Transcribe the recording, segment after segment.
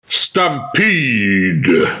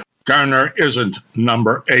Stampede. Garner isn't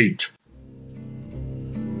number 8.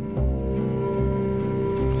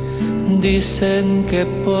 Dicen que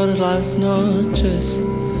por las noches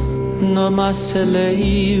nomás se le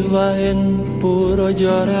iba en puro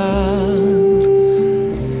llorar.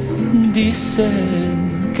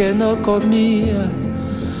 Dicen que no comía,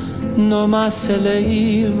 nomás se le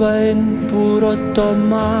iba en puro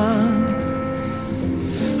tomar.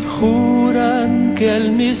 Juran que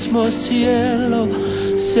el mismo cielo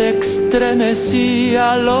se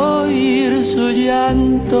estremecía al oír su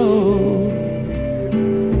llanto.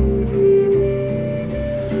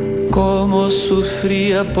 Cómo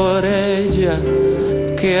sufría por ella,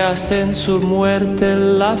 que hasta en su muerte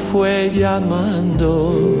la fue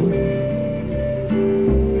llamando.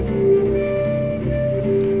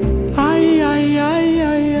 Ay, ay, ay,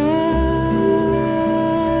 ay, ay.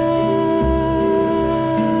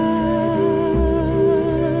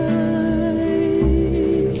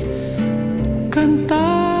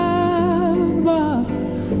 Cantaba.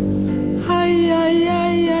 Ay, ay,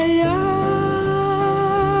 ay, ay, ay.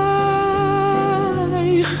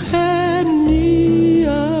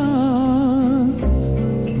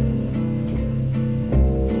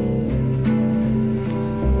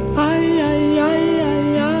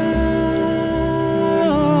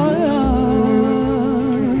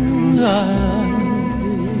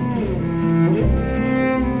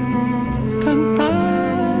 Cantaba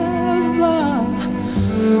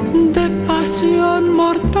de pasión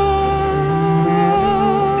mortal,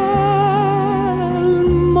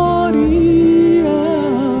 moría.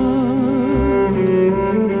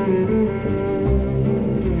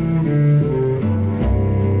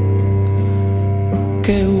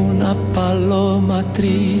 Que una paloma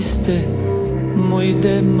triste muy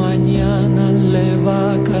de mañana le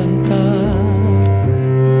va a cantar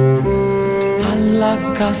a la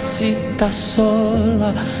casita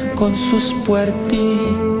sola con sus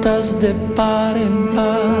puertitas de par en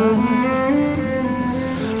par.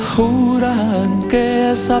 Juran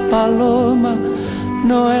que esa paloma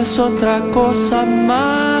no es otra cosa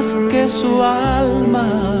más que su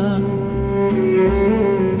alma,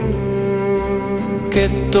 que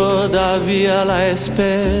todavía la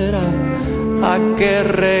espera a que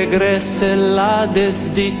regrese la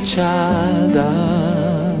desdichada.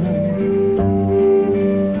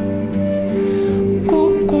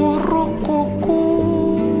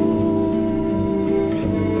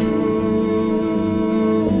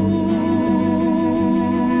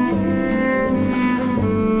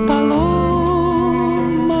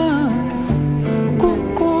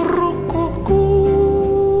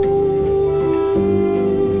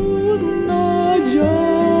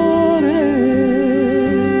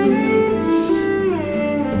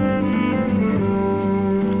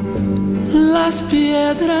 Las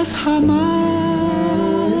piedras jamás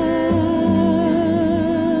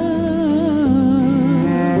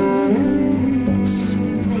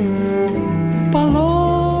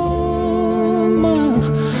paloma,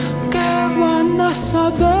 ¿qué van a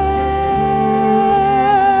saber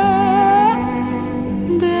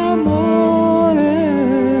de amores?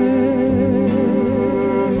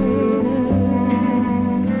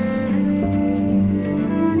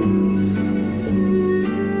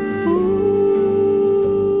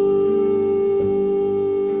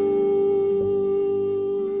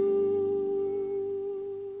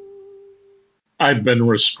 I've been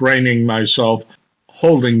restraining myself,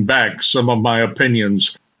 holding back some of my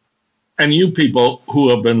opinions. And you people who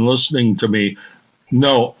have been listening to me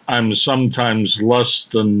know I'm sometimes less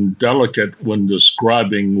than delicate when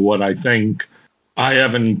describing what I think. I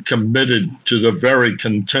haven't committed to the very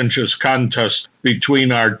contentious contest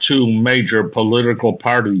between our two major political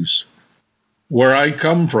parties. Where I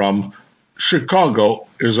come from, Chicago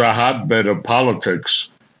is a hotbed of politics.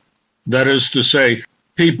 That is to say,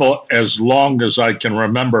 people, as long as I can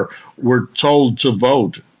remember, were told to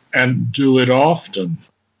vote and do it often.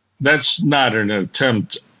 That's not an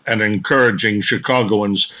attempt at encouraging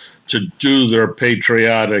Chicagoans to do their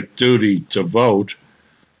patriotic duty to vote.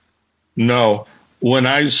 No, when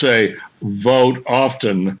I say vote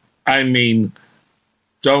often, I mean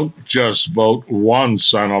don't just vote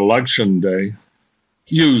once on election day.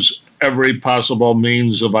 Use every possible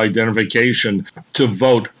means of identification to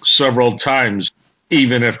vote several times,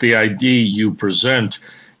 even if the ID you present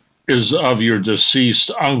is of your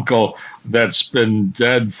deceased uncle that's been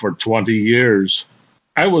dead for 20 years.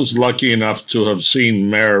 I was lucky enough to have seen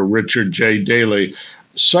Mayor Richard J. Daley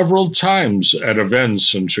several times at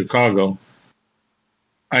events in Chicago.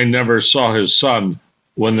 I never saw his son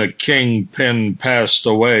when the kingpin passed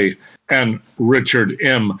away and Richard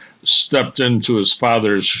M. stepped into his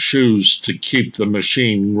father's shoes to keep the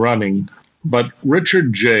machine running. But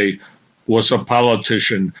Richard J. was a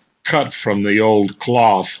politician cut from the old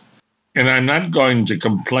cloth, and I'm not going to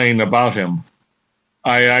complain about him.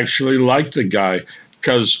 I actually liked the guy,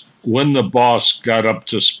 because when the boss got up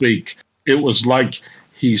to speak, it was like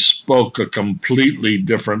he spoke a completely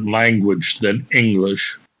different language than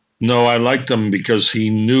English. No, I liked him because he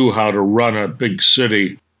knew how to run a big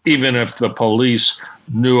city, even if the police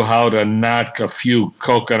knew how to knock a few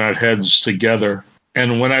coconut heads together.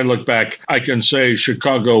 And when I look back, I can say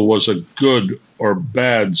Chicago was a good or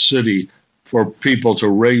bad city for people to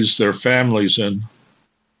raise their families in.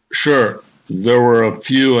 Sure, there were a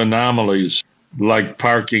few anomalies, like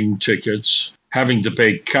parking tickets, having to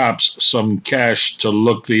pay cops some cash to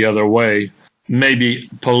look the other way, maybe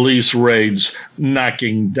police raids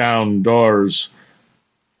knocking down doors,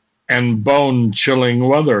 and bone-chilling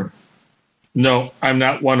weather. No, I'm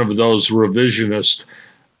not one of those revisionists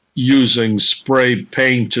using spray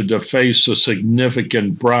paint to deface a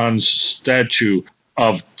significant bronze statue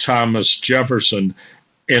of Thomas Jefferson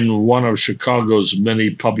in one of Chicago's many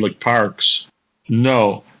public parks.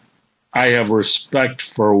 No, I have respect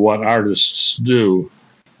for what artists do,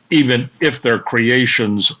 even if their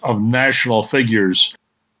creations of national figures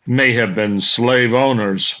may have been slave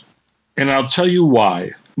owners. And I'll tell you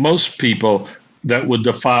why. Most people that would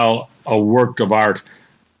defile a work of art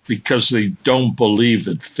because they don't believe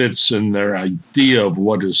it fits in their idea of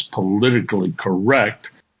what is politically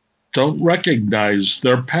correct don't recognize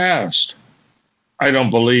their past. I don't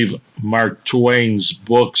believe Mark Twain's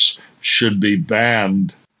books should be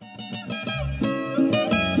banned.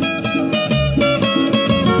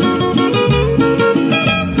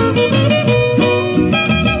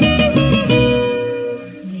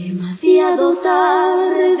 Demasiado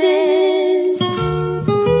tarde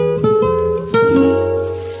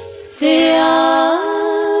te arrepentiste.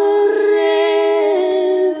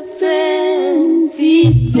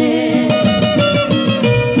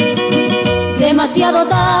 Demasiado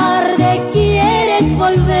tarde quieres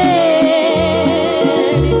volver.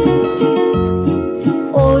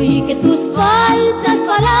 Hoy que tus falsas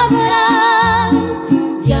palabras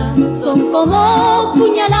ya son como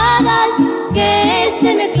puñaladas que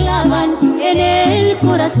se me clavan en el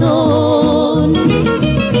corazón.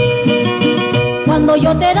 Cuando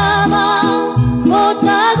yo te daba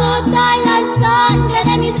gota a gota la sangre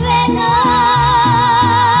de mis venas,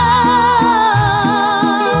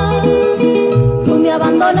 tú me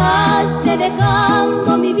abandonaste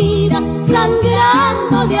dejando mi vida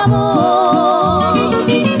sangrando de amor.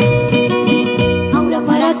 Ahora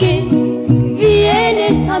 ¿para qué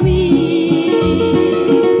vienes a mí?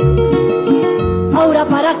 Ahora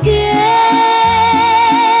 ¿para qué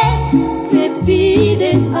me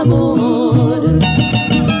pides amor?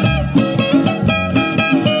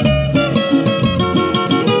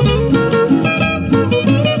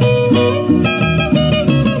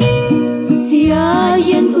 Si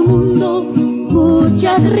hay en tu mundo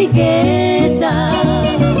muchas riquezas,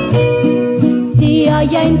 si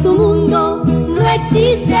allá en tu mundo no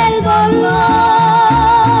existe el dolor,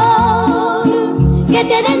 que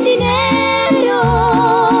te den dinero,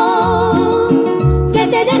 que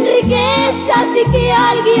te den riquezas y que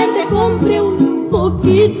alguien te compre un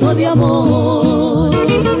poquito de amor.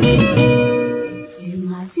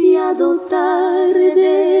 Demasiado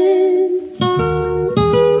tarde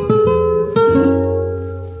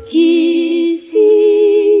quisiste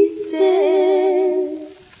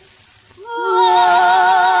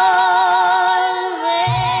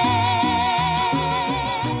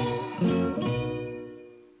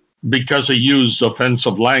because he used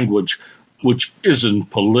offensive language, which isn't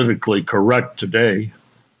politically correct today.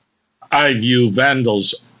 I view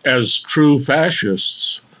vandals as true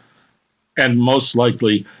fascists, and most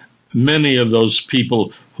likely many of those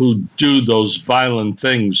people who do those violent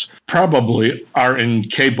things probably are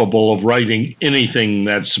incapable of writing anything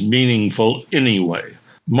that's meaningful anyway.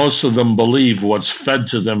 Most of them believe what's fed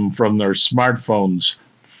to them from their smartphones,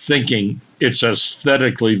 thinking it's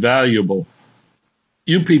aesthetically valuable.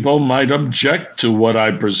 You people might object to what I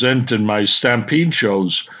present in my Stampede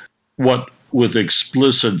shows, what with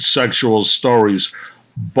explicit sexual stories,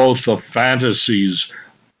 both of fantasies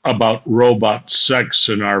about robot sex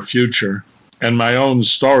in our future, and my own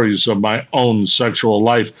stories of my own sexual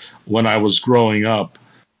life when I was growing up.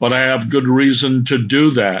 But I have good reason to do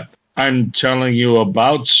that. I'm telling you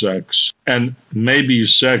about sex, and maybe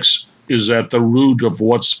sex is at the root of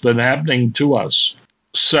what's been happening to us.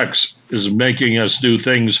 Sex is making us do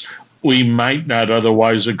things we might not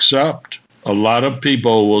otherwise accept. A lot of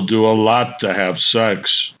people will do a lot to have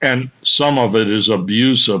sex, and some of it is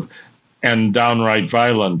abusive and downright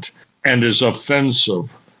violent and is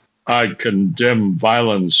offensive. I condemn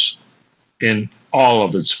violence in all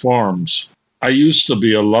of its forms. I used to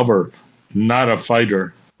be a lover, not a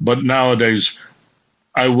fighter, but nowadays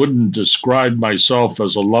I wouldn't describe myself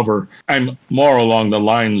as a lover. I'm more along the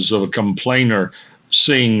lines of a complainer,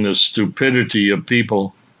 seeing the stupidity of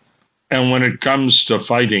people. And when it comes to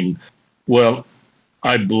fighting, well,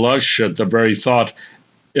 I blush at the very thought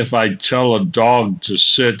if I tell a dog to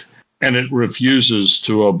sit and it refuses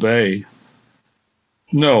to obey.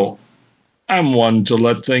 No, I'm one to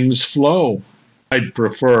let things flow. I'd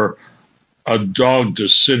prefer a dog to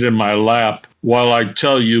sit in my lap while I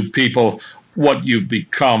tell you people what you've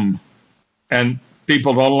become. And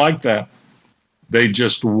people don't like that. They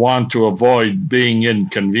just want to avoid being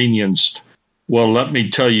inconvenienced. Well, let me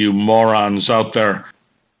tell you, morons out there,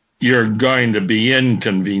 you're going to be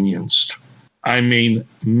inconvenienced. I mean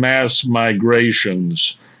mass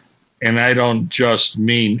migrations. And I don't just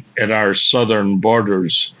mean at our southern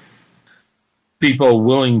borders. People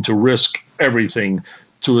willing to risk everything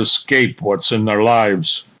to escape what's in their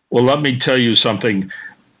lives. Well, let me tell you something.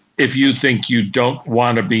 If you think you don't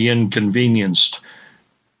want to be inconvenienced,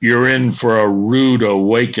 you're in for a rude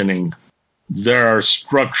awakening. There are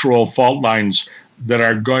structural fault lines that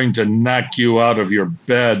are going to knock you out of your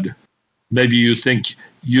bed. Maybe you think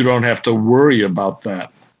you don't have to worry about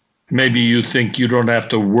that. Maybe you think you don't have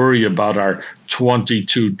to worry about our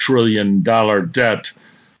 $22 trillion debt,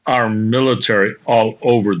 our military all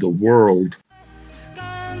over the world.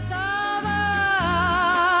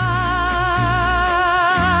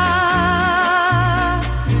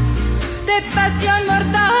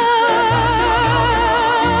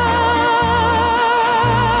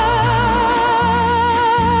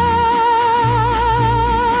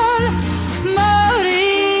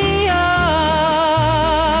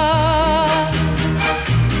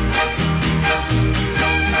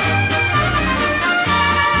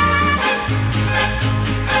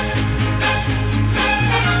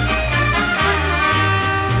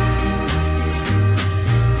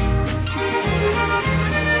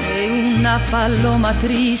 Una paloma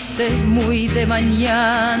triste muy de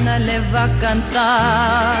mañana le va a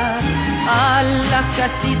cantar a la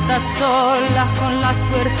casita sola con las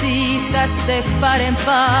puertitas de par en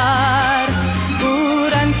par.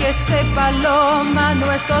 Juran que ese paloma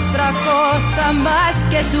no es otra cosa más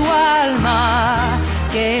que su alma,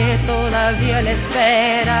 que todavía le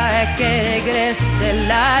espera que regrese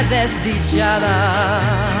la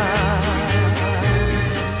desdichada.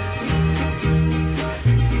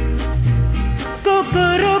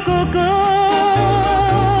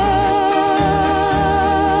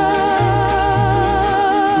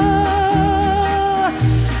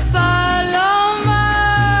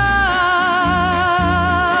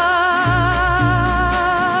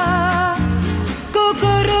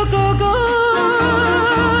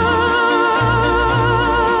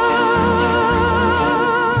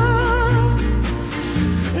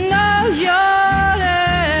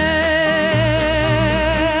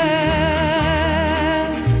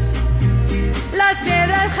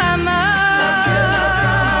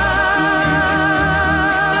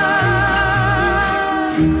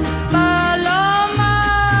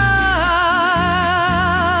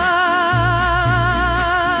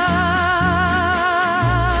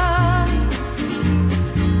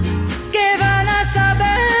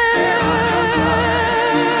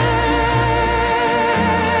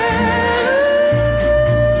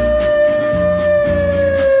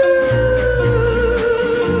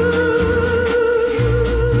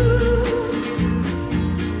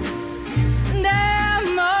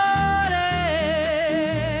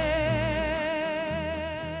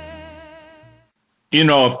 You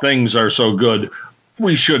know, if things are so good,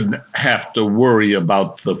 we shouldn't have to worry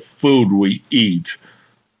about the food we eat,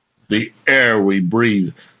 the air we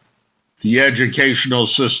breathe, the educational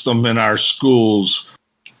system in our schools,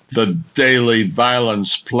 the daily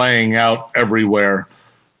violence playing out everywhere,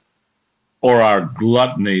 or our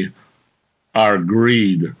gluttony, our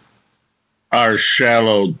greed, our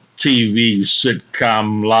shallow TV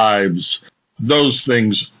sitcom lives. Those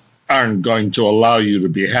things aren't going to allow you to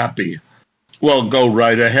be happy. Well, go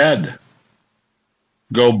right ahead.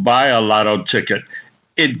 Go buy a lotto ticket.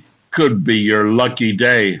 It could be your lucky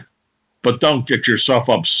day. But don't get yourself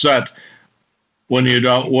upset when you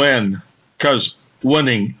don't win, because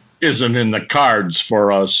winning isn't in the cards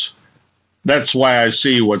for us. That's why I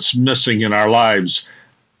see what's missing in our lives,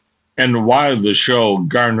 and why the show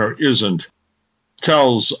Garner Isn't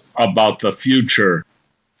tells about the future,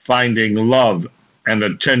 finding love and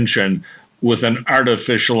attention with an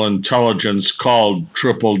artificial intelligence called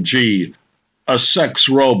Triple G, a sex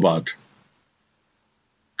robot.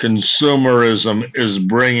 Consumerism is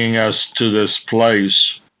bringing us to this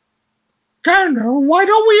place. Garner, why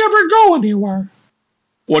don't we ever go anywhere?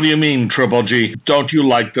 What do you mean, Triple G? Don't you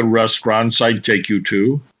like the restaurants I'd take you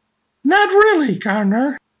to? Not really,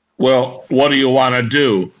 Garner. Well, what do you want to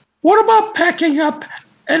do? What about packing up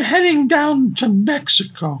and heading down to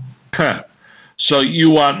Mexico? So you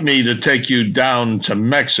want me to take you down to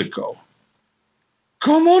Mexico?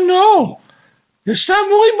 ¿Cómo no? Está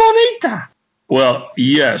muy bonita. Well,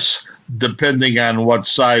 yes, depending on what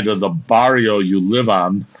side of the barrio you live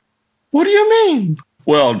on. What do you mean?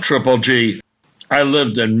 Well, Triple G, I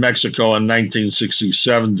lived in Mexico in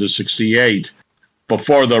 1967 to 68,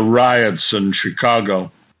 before the riots in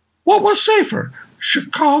Chicago. What was safer,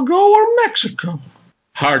 Chicago or Mexico?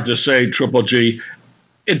 Hard to say, Triple G.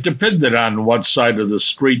 It depended on what side of the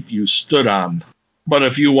street you stood on. But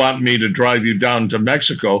if you want me to drive you down to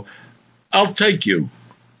Mexico, I'll take you.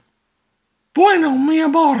 Bueno, mi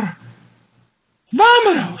amor.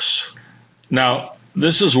 Vámonos. Now,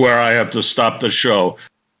 this is where I have to stop the show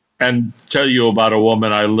and tell you about a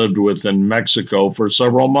woman I lived with in Mexico for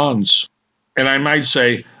several months. And I might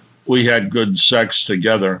say we had good sex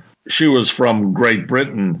together. She was from Great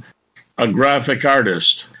Britain, a graphic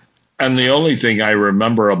artist. And the only thing I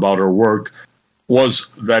remember about her work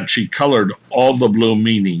was that she colored all the blue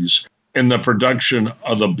meanies in the production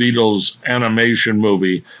of the Beatles animation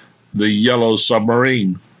movie, The Yellow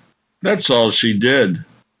Submarine. That's all she did.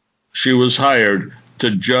 She was hired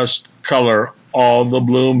to just color all the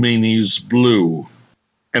blue meanies blue.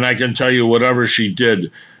 And I can tell you whatever she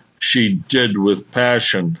did with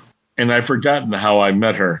passion. And I've forgotten how I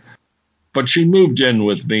met her. But she moved in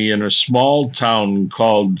with me in a small town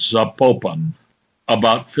called Zapopan,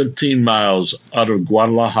 about 15 miles out of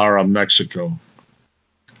Guadalajara, Mexico.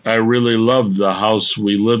 I really loved the house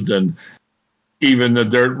we lived in, even the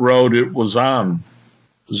dirt road it was on.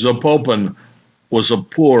 Zapopan was a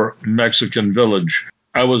poor Mexican village.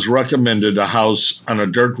 I was recommended a house on a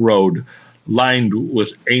dirt road lined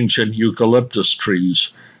with ancient eucalyptus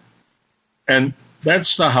trees. And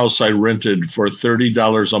that's the house I rented for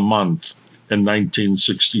 $30 a month in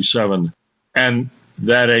 1967. And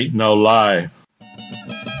that ain't no lie.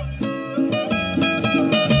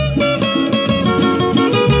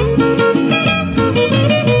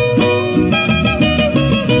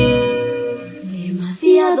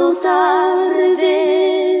 Demasiado tarde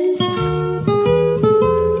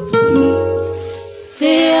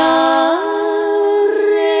te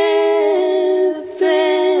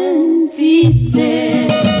arrepentiste.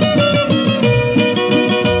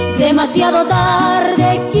 Demasiado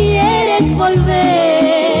tarde quieres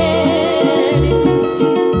volver.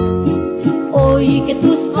 Hoy que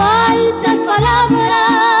tus falsas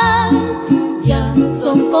palabras ya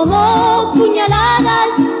son como puñaladas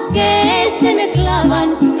que se me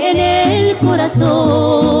clavan en el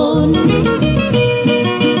corazón.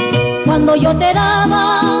 Cuando yo te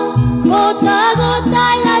daba gota a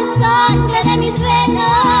gota la sangre de mis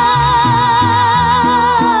venas,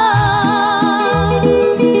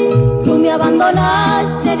 tú me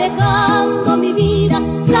abandonaste dejando mi vida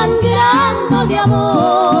sangrando de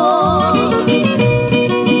amor.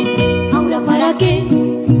 Ahora ¿para qué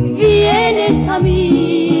vienes a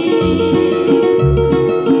mí?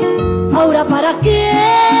 Ahora ¿para qué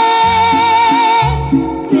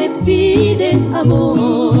me pides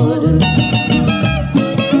amor?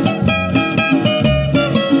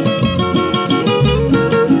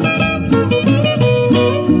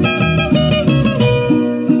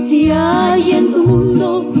 Si hay en tu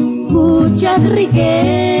mundo muchas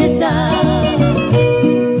riquezas,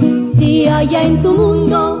 si allá en tu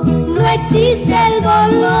mundo no existe el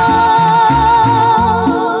dolor,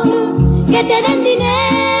 que te den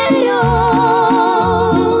dinero,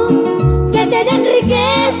 que te den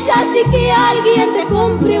riquezas y que alguien te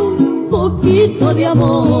compre un poquito de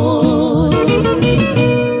amor.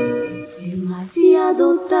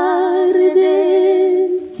 Demasiado tarde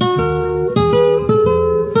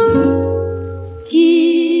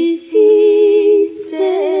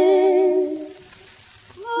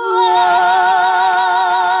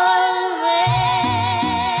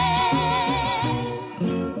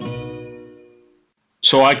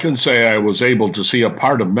So I can say I was able to see a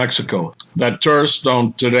part of Mexico that tourists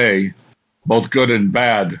don't today, both good and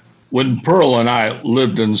bad. When Pearl and I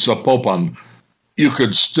lived in Zapopan, you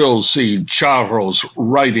could still see charros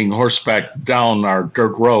riding horseback down our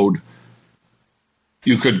dirt road.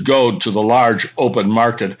 You could go to the large open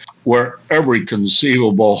market where every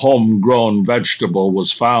conceivable homegrown vegetable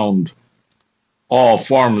was found. all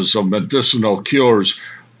forms of medicinal cures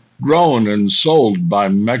grown and sold by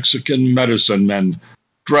Mexican medicine men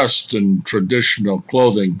dressed in traditional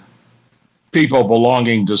clothing. People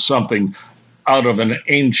belonging to something out of an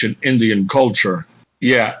ancient Indian culture.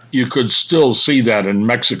 Yeah, you could still see that in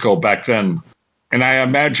Mexico back then. And I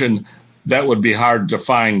imagine that would be hard to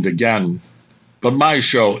find again. But my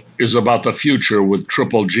show is about the future with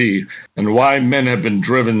Triple G and why men have been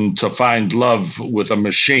driven to find love with a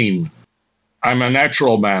machine. I'm a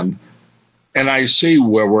natural man, and I see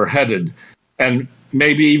where we're headed, and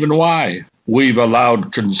maybe even why. We've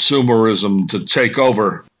allowed consumerism to take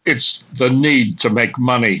over. It's the need to make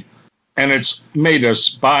money, and it's made us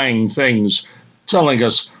buying things, telling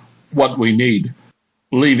us what we need,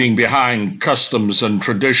 leaving behind customs and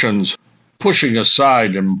traditions, pushing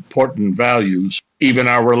aside important values. Even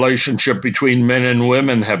our relationship between men and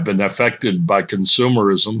women have been affected by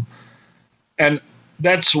consumerism. And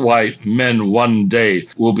that's why men one day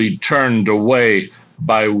will be turned away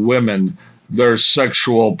by women, their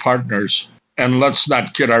sexual partners. And let's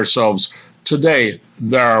not kid ourselves. Today,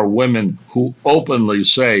 there are women who openly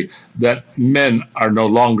say that men are no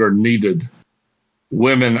longer needed.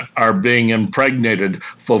 Women are being impregnated,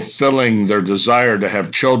 fulfilling their desire to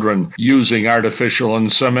have children using artificial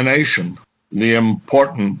insemination. The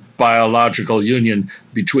important biological union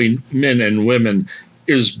between men and women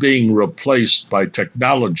is being replaced by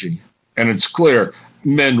technology. And it's clear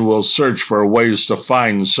men will search for ways to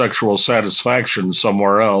find sexual satisfaction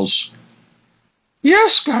somewhere else.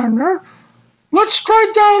 Yes, Garner. Let's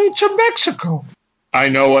drive down to Mexico. I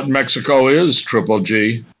know what Mexico is, Triple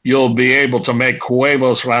G. You'll be able to make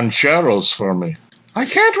huevos rancheros for me. I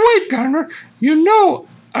can't wait, Garner. You know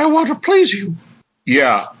I want to please you.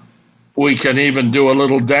 Yeah, we can even do a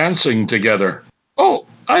little dancing together. Oh,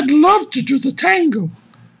 I'd love to do the tango.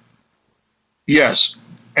 Yes,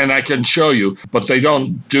 and I can show you, but they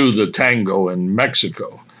don't do the tango in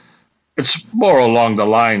Mexico. It's more along the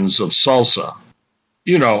lines of salsa.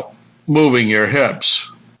 You know, moving your hips.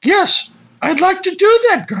 Yes, I'd like to do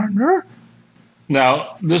that, Garner.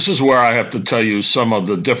 Now, this is where I have to tell you some of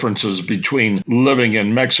the differences between living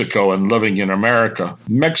in Mexico and living in America.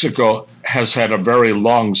 Mexico has had a very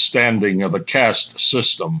long standing of a caste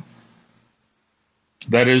system.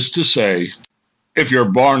 That is to say, if you're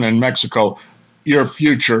born in Mexico, your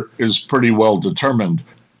future is pretty well determined.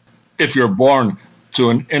 If you're born to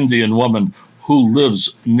an Indian woman who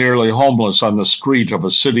lives nearly homeless on the street of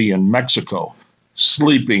a city in Mexico,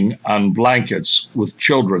 sleeping on blankets with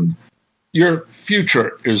children, your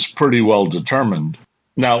future is pretty well determined.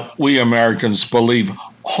 Now, we Americans believe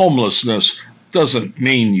homelessness doesn't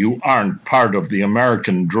mean you aren't part of the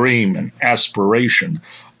American dream and aspiration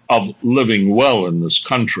of living well in this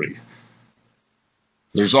country.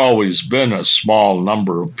 There's always been a small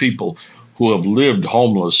number of people who have lived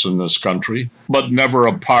homeless in this country, but never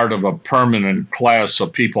a part of a permanent class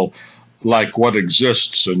of people like what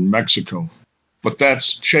exists in Mexico. But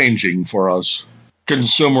that's changing for us.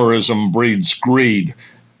 Consumerism breeds greed,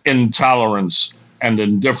 intolerance, and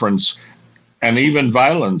indifference, and even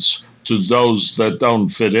violence to those that don't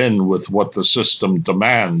fit in with what the system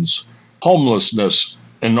demands. Homelessness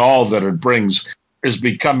and all that it brings is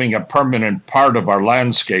becoming a permanent part of our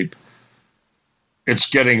landscape. It's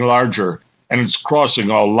getting larger, and it's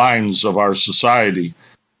crossing all lines of our society.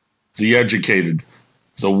 The educated,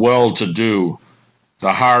 the well-to-do,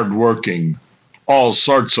 the hard-working, all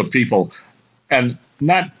sorts of people, and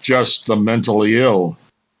not just the mentally ill.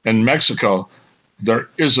 In Mexico, there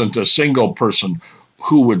isn't a single person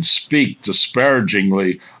who would speak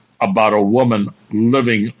disparagingly about a woman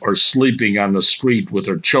living or sleeping on the street with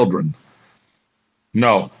her children.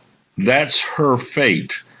 No, that's her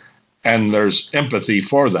fate, and there's empathy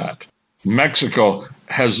for that. Mexico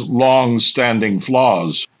has long-standing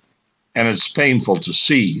flaws, and it's painful to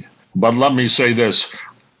see. But let me say this,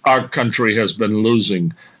 our country has been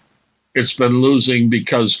losing. It's been losing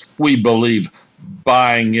because we believe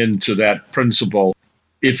buying into that principle,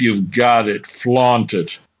 if you've got it, flaunt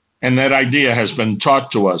it. And that idea has been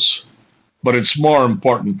taught to us. But it's more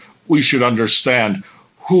important, we should understand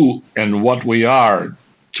who and what we are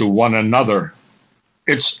to one another.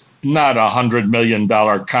 It's not $100 million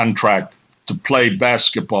contract to play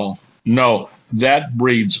basketball. No, that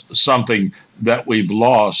breeds something that we've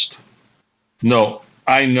lost. No,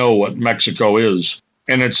 I know what Mexico is,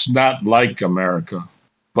 and it's not like America.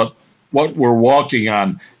 But what we're walking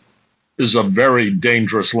on is a very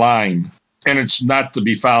dangerous line, and it's not to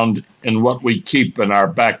be found in what we keep in our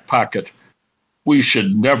back pocket. We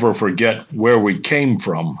should never forget where we came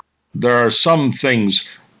from. There are some things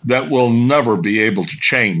that we'll never be able to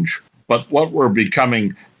change, but what we're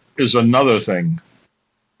becoming is another thing.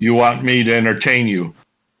 You want me to entertain you.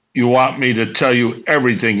 You want me to tell you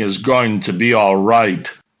everything is going to be all right.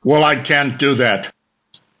 Well, I can't do that.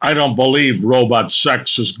 I don't believe robot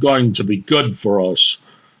sex is going to be good for us.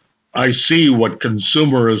 I see what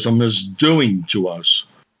consumerism is doing to us.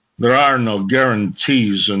 There are no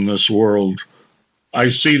guarantees in this world. I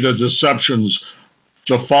see the deceptions,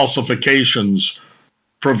 the falsifications,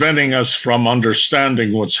 preventing us from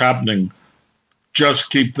understanding what's happening. Just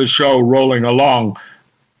keep the show rolling along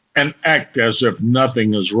and act as if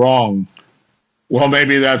nothing is wrong. Well,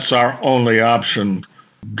 maybe that's our only option.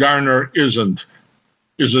 Garner is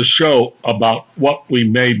a show about what we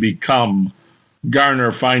may become.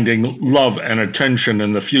 Garner finding love and attention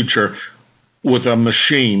in the future with a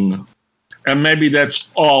machine. And maybe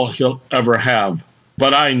that's all he'll ever have.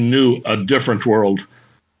 But I knew a different world.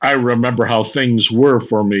 I remember how things were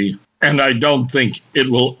for me. And I don't think it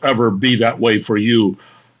will ever be that way for you.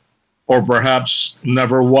 Or perhaps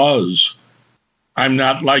never was. I'm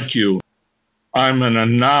not like you. I'm an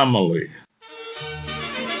anomaly.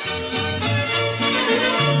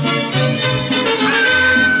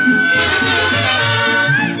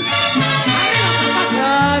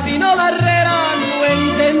 Gabino Barrera no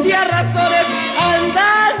entendía razones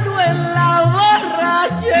andando en la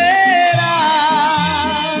borrachera.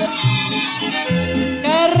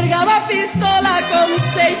 Cargaba pistola con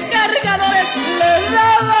 6 cargadores, le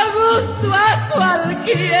daba gusto a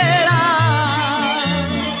cualquiera.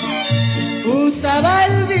 Usaba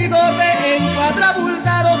el bigote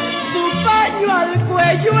encuadrabultado, su paño al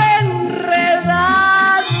cuello enredado,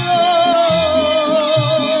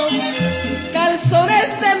 calzones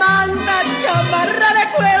de manta, chamarra de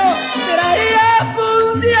cuero, traía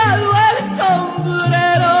punteado el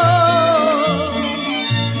sombrero.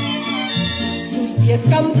 Sus pies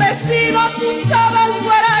campesinos usaban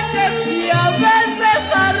guaraches y a veces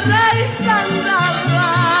a raíz andaba,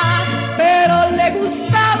 pero le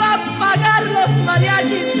gustaba pagar los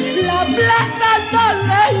mariachis, la plata no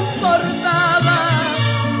le importaba.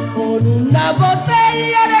 Con una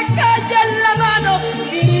botella de caña en la mano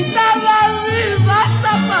gritaba viva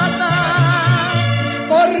Zapata,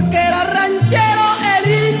 porque era ranchero el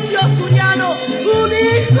indio zuliano, un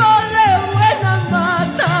hijo de buena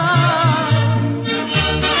mata.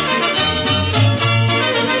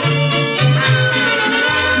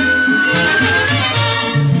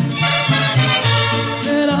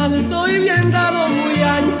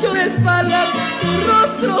 De espaldas, su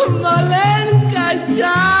rostro mal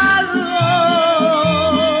encallado,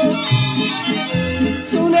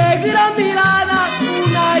 su negra mirada,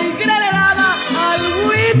 una igrelerada al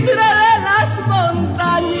buitre de las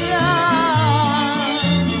montañas.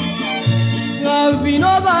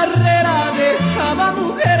 Gabino Barrera dejaba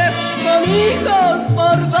mujeres con hijos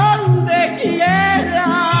por donde quiera.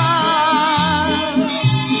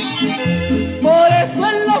 Por eso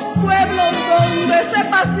en los pueblos donde se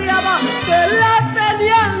paseaba se la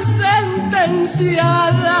tenían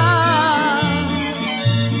sentenciada.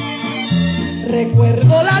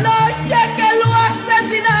 Recuerdo la noche que lo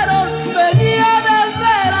asesinaron, venía de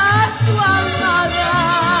ver a su amada.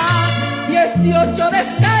 18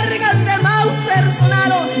 descargas de Mauser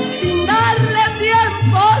sonaron sin darle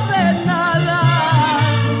tiempo de nada.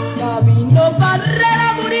 Gabino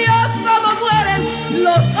Barrera murió como mueren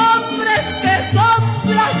los hombres que son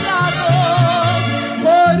plagados.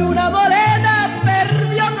 Por una morena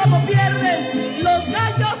perdió como pierden los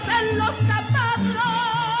gallos en los tapados.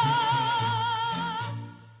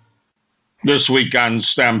 This week on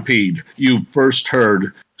Stampede, you first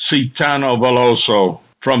heard Caetano Veloso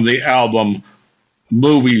from the album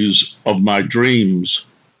Movies of My Dreams,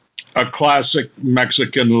 a classic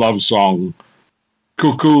Mexican love song,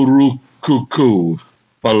 Cucurucucú,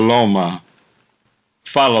 Paloma,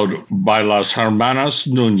 followed by Las Hermanas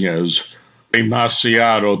Núñez,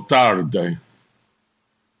 Demasiado Tarde,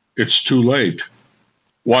 It's Too Late.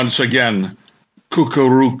 Once again,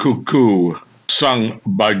 Cucurucucú, sung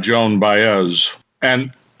by Joan Baez.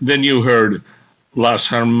 And then you heard Las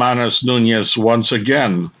Hermanas Núñez once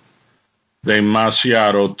again,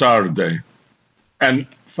 Demasiado Tarde. And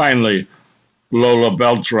finally, Lola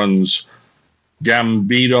Beltran's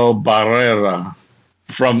Gambito Barrera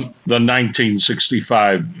from the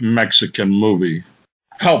 1965 Mexican movie.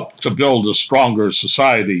 Help to build a stronger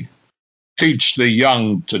society. Teach the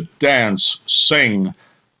young to dance, sing,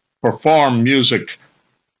 perform music,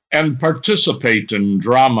 and participate in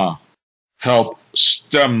drama. Help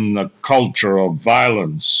stem the culture of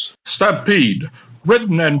violence. Stampede,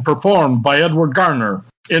 written and performed by Edward Garner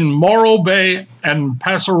in Morro Bay and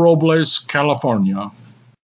Paso Robles, California.